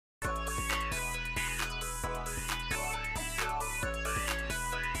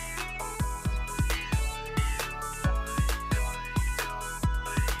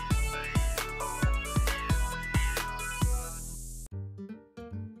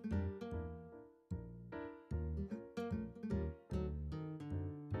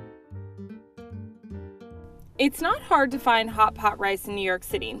It's not hard to find hot pot rice in New York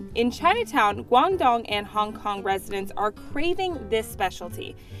City. In Chinatown, Guangdong and Hongkong residents are craving this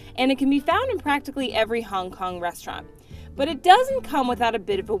specialty, and it can be found in practically every Hong Kong restaurant. But it doesn't come without a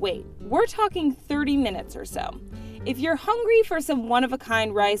bit of a wait. We're talking 30 minutes or so. If you're hungry for some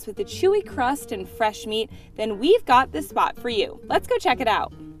one-of-a-kind rice with a chewy crust and fresh meat, then we've got the spot for you. Let's go check it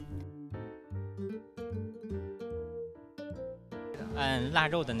out. 腊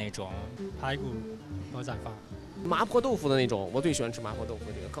肉的那种排骨煲仔饭，麻婆豆腐的那种，我最喜欢吃麻婆豆腐，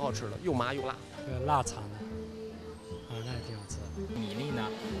这个可好吃了，又麻又辣。腊肠的，那也挺好吃的。米粒呢，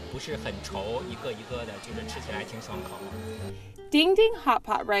不是很稠，一个一个的，就是吃起来挺爽口。Ding Ding Hot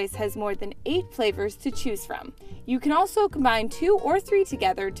Pot Rice has more than 8 flavors to choose from. You can also combine 2 or 3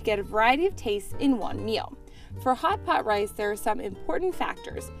 together to get a variety of tastes in one meal. For hot pot rice, there are some important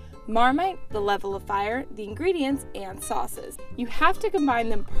factors: marmite, the level of fire, the ingredients, and sauces. You have to combine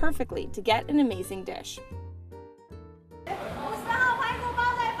them perfectly to get an amazing dish.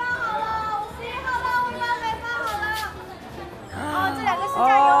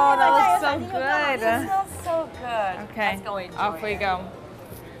 Oh, that looks so good. It smells so good. Okay, let's go enjoy off we it. go.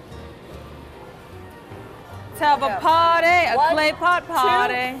 Let's have a party, a clay pot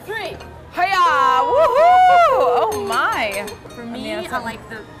party. 2, 3. Hiya! Woohoo! Oh my! For me, I like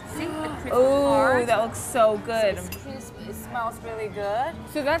the crispy Ooh, part. that looks so good. It's crisp. It smells really good.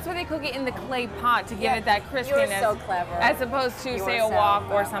 So that's why they cook it in the clay pot to give it that crispiness. You're so clever. As opposed to, say, a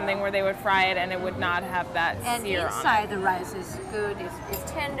wok or something where they would fry it and it would not have that And sear inside on the rice is good. It's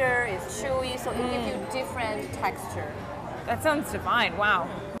tender. It's chewy. So it gives you different texture. it. That sounds divine. Wow.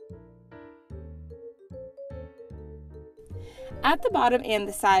 At the bottom and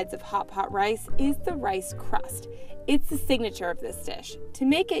the sides of hot pot rice is the rice crust. It's the signature of this dish. To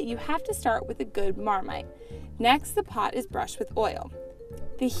make it, you have to start with a good marmite. Next, the pot is brushed with oil.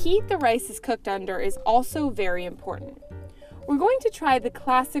 The heat the rice is cooked under is also very important. We're going to try the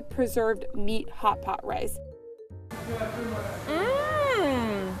classic preserved meat hot pot rice.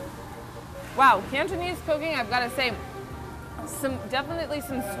 Wow, Cantonese cooking, I've got to say, definitely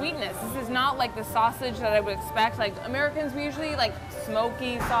some sweetness. This is not like the sausage that I would expect. Like Americans, we usually like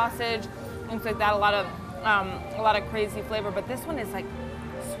smoky sausage, things like that. A lot of crazy flavor, but this one is like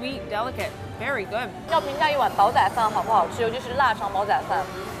sweet, delicate, very good. 要评价一碗煲仔饭好不好吃，尤其是腊肠煲仔饭，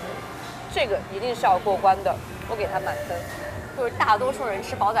这个一定是要过关的，我给它满分。就是大多数人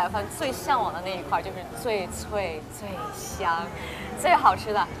吃煲仔饭最向往的那一块，就是最脆、最香、最好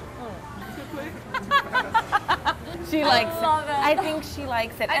吃的。She likes it. love it. I think she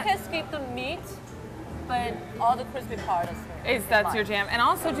likes it. I can skip the meat, but all the crispy part is That's your jam. And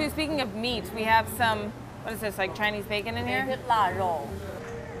also, too, speaking of meat, we have some, what is this, like Chinese bacon in here? Bacon 腊肉。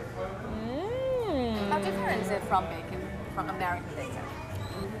How different is it from bacon, from American bacon?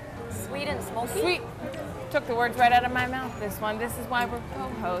 Sweet and smoky? Sweet. Took the words right out of my mouth, this one. This is why we're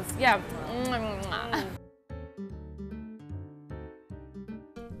co-hosts. Yeah.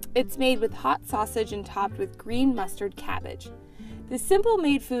 It's made with hot sausage and topped with green mustard cabbage. The simple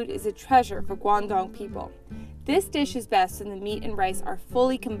made food is a treasure for Guangdong people. This dish is best when the meat and rice are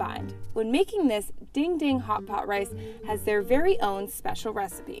fully combined. When making this, Ding Ding Hot Pot Rice has their very own special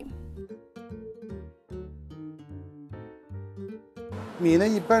recipe. 米呢，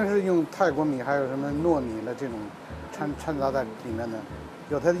一般是用泰国米，还有什么糯米的这种掺杂在里面的，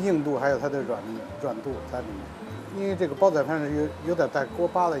有它的硬度，还有它的软度在里面。因为这个煲仔饭是有点带锅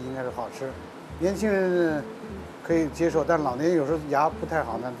巴的，应该是好吃。年轻人可以接受，但老年人有时候牙不太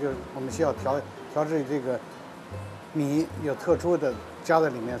好呢，就是我们需要调制这个米有特殊的加在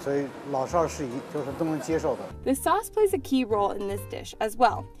里面，所以老少适宜，就是都能接受的。The sauce plays a key role in this dish as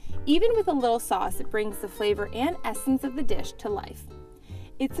well. Even with a little sauce, it brings the flavor and essence of the dish to life.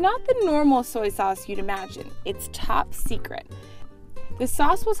 It's not the normal soy sauce you'd imagine. It's top secret. The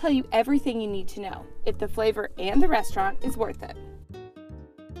sauce will tell you everything you need to know if the flavor and the restaurant is worth it.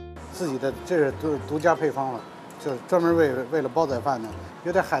 自己的这是独家配方了，就是专门为了煲仔饭的，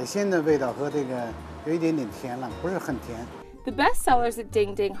有点海鲜的味道和这个有一点点甜了，不是很甜。The best sellers at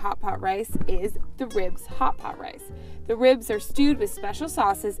Ding Ding Hot Pot Rice is the ribs hot pot rice. The ribs are stewed with special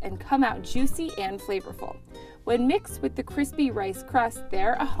sauces and come out juicy and flavorful. When mixed with the crispy rice crust,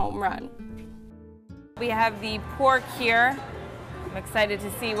 they're a home run. We have the pork here. I'm excited to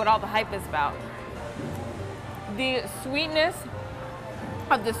see what all the hype is about. The sweetness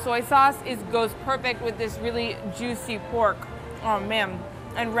of the soy sauce goes perfect with this really juicy pork. Oh man.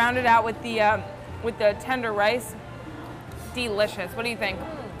 And rounded out with the tender rice. Delicious. What do you think?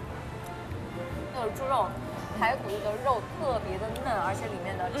 猪肉排骨的肉特别的嫩，而且里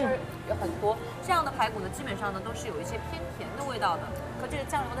面的汁儿有很多。这样的排骨呢，基本上呢都是有一些偏甜的味道的，和这个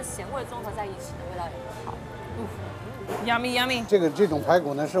酱油的咸味综合在一起的味道也很好。Yummy, yummy. 这种排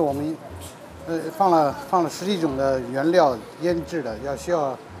骨呢，是我们放了10几种的原料腌制的，需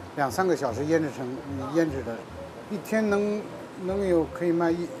要2、3个小时腌制的，一天能有可以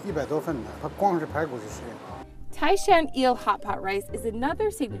卖100多份的，它光是排骨就10样。Taishan eel hot pot rice is another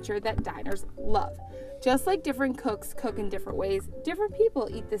signature that diners love. Just like different cooks cook in different ways, different people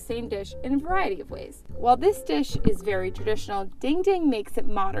eat the same dish in a variety of ways. While this dish is very traditional, Ding Ding makes it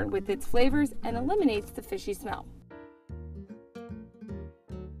modern with its flavors and eliminates the fishy smell.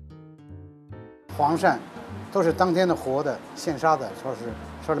 黄鳝都是当天的活的现杀的，超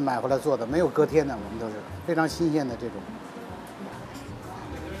市买回来做的，没有隔天的，我们都是非常新鲜的这种。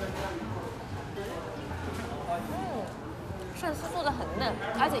鳝丝做的很嫩，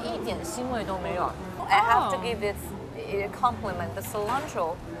而且一点腥味都没有。I have to give it a compliment. The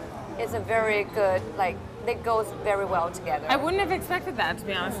cilantro is a very good, like, it goes very well together. I wouldn't have expected that, to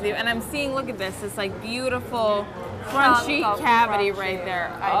be honest with you. And I'm seeing, look at this, this like beautiful crunchy cavity right there.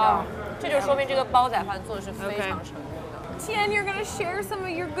 I know. 这就说明这个煲仔饭做的是非常成功的。Tian, you're gonna share some of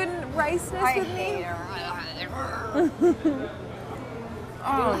your good riceness with me?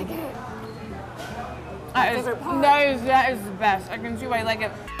 I like it. That is the best. I can see why I like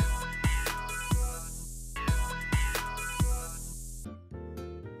it.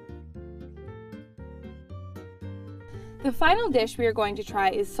 The final dish we are going to try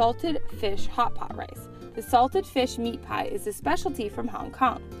is salted fish hot pot rice. The salted fish meat pie is a specialty from Hong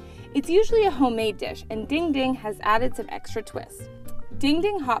Kong. It's usually a homemade dish, and Ding Ding has added some extra twists. Ding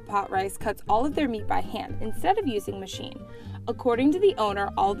Ding hot pot rice cuts all of their meat by hand instead of using machine. According to the owner,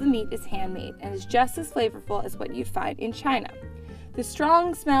 all the meat is handmade and is just as flavorful as what you'd find in China. The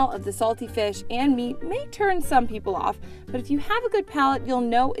strong smell of the salty fish and meat may turn some people off, but if you have a good palate, you'll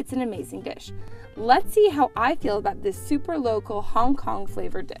know it's an amazing dish. Let's see how I feel about this super local Hong Kong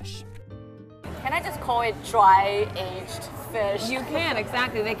flavored dish. Can I just call it dry aged fish? You can,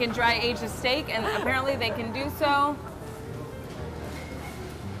 exactly. They can dry age a steak, and apparently they can do so.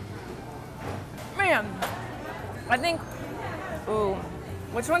 Man, I think, ooh,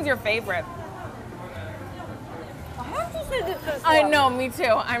 which one's your favorite? I have to say this I know, me too.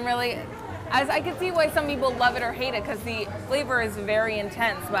 I'm really, as I can see why some people love it or hate it, because the flavor is very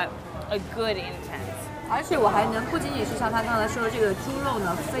intense, but a good intense. 而且我还能不仅仅是像他刚才说的这个猪肉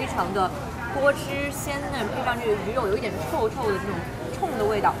呢，非常的多汁鲜嫩，配上这个鱼肉有一点臭臭的这种冲的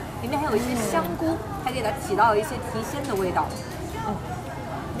味道，里面还有一些香菇，还给它起到了一些提鲜的味道。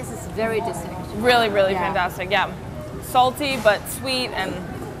This is very distinct. Really, really fantastic. Yeah, salty but sweet, and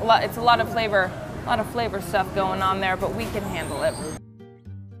it's a lot of flavor stuff going on there, but we can handle it.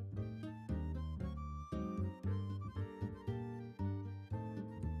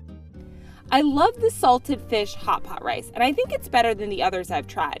 I love the salted fish hot pot rice, and I think it's better than the others I've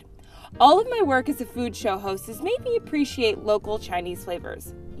tried. All of my work as a food show host has made me appreciate local Chinese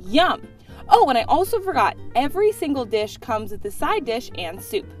flavors. Yum! Oh, and I also forgot, every single dish comes with a side dish and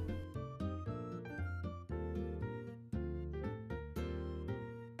soup.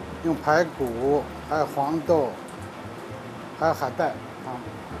 用排骨，还有黄豆，还有海带啊。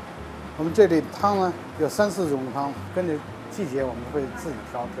我们这里汤呢有3、4种汤，跟着季节我们会自己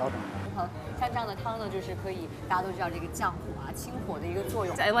调整。像这样的汤呢，就是可以大家都知道这个降火啊、清火的一个作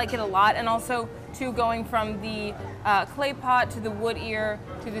用。I like it a lot, and also too going from the clay pot to the wood ear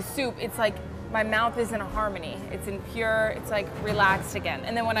to the soup. It's like my mouth is in a harmony. It's in pure. It's like relaxed again.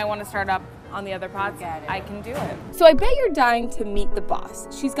 And then when I want to start up on the other pots, I can do it. So I bet you're dying to meet the boss.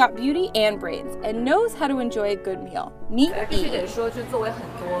 She's got beauty and brains and knows how to enjoy a good meal. Meet 必须得说，就作为很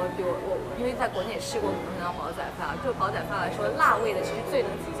多，比如我，因为在国内也试过很多道煲仔饭，就煲仔饭来说，辣味的其实最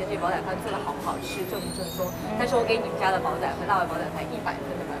能体现这煲仔饭做的好不好吃、正不正宗。但是我给你们家的煲仔饭，辣味煲仔饭100分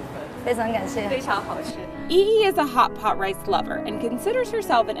的满分，非常感谢，非常好吃。Yi is a hot pot rice lover and considers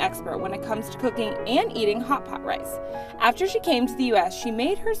herself an expert when it comes to cooking and eating hot pot rice. After she came to the U.S., she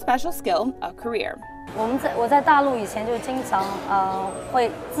made her special skill a career. 我在大陆以前就经常会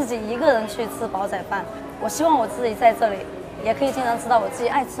自己一个人去吃煲仔饭。我希望我自己在这里也可以经常吃到我自己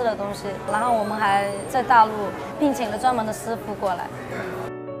爱吃的东西。然后我们还在大陆聘请了专门的师傅过来。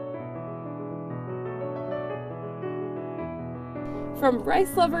From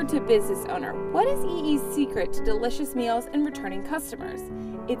rice lover to business owner, what is Yi's secret to delicious meals and returning customers?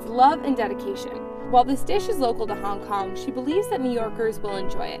 It's love and dedication. While this dish is local to Hong Kong, she believes that New Yorkers will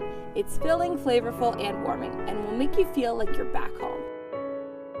enjoy it. It's filling, flavorful, and warming, and will make you feel like you're back home.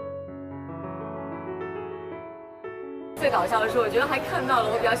 最搞笑的是，我觉得还看到了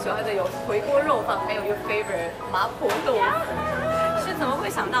我比较喜欢的有回锅肉饭，还有一个 favorite 麻婆豆腐。是怎么会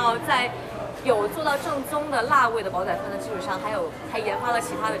想到在有做到正宗的辣味的煲仔饭的基础上，还研发了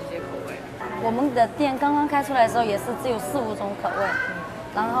其他的这些口味。我们的店刚刚开出来的时候也是只有4、5种口味，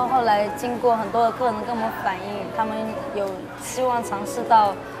然后后来经过很多的客人跟我们反映，他们有希望尝试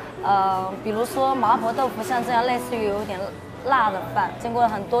到，比如说麻婆豆腐像这样类似于有点辣的饭，经过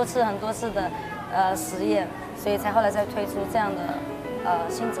很多次的实验，所以后来才推出这样的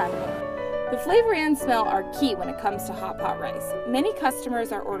新产品。The flavor and smell are key when it comes to hot pot rice. Many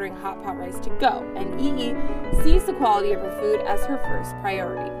customers are ordering hot pot rice to go, and Yi sees the quality of her food as her first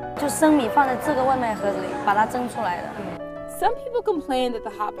priority. 就生米放在这个外卖盒子里，把它蒸出来的。Some people complain that the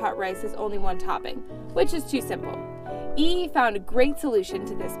hot pot rice is only one topping, which is too simple. Yi found a great solution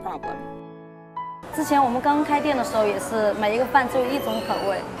to this problem. 之前我们刚开店的时候也是每一个饭只有1种口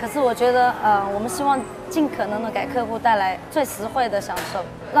味，可是我觉得我们希望尽可能的给客户带来最实惠的享受，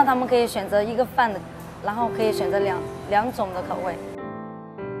让他们可以选择一个饭的，然后可以选择两种的口味。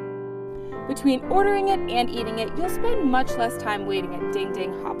Between ordering it and eating it, you'll spend much less time waiting at Ding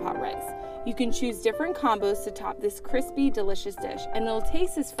Ding Hot Pot Rice. You can choose different combos to top this crispy, delicious dish, and it'll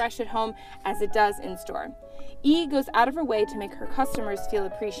taste as fresh at home as it does in store. Yi goes out of her way to make her customers feel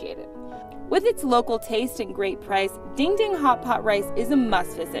appreciated. With its local taste and great price, Ding Ding Hot Pot Rice is a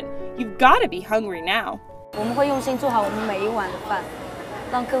must visit. You've got to be hungry now. 我们会用心做好我们每一碗的饭，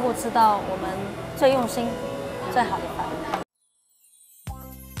让客户吃到我们最用心、最好的饭。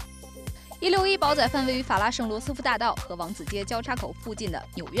161煲仔饭位于法拉盛罗斯福大道和王子街交叉口附近的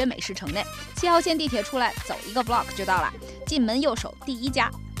纽约美食城内，7号线地铁出来走1个 block 就到了，进门右手第1家。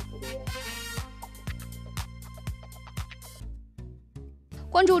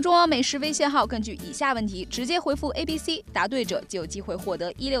关注中央美食微信号，根据以下问题直接回复 ABC， 答对者就有机会获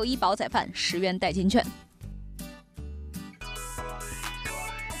得161煲仔饭10元代金券。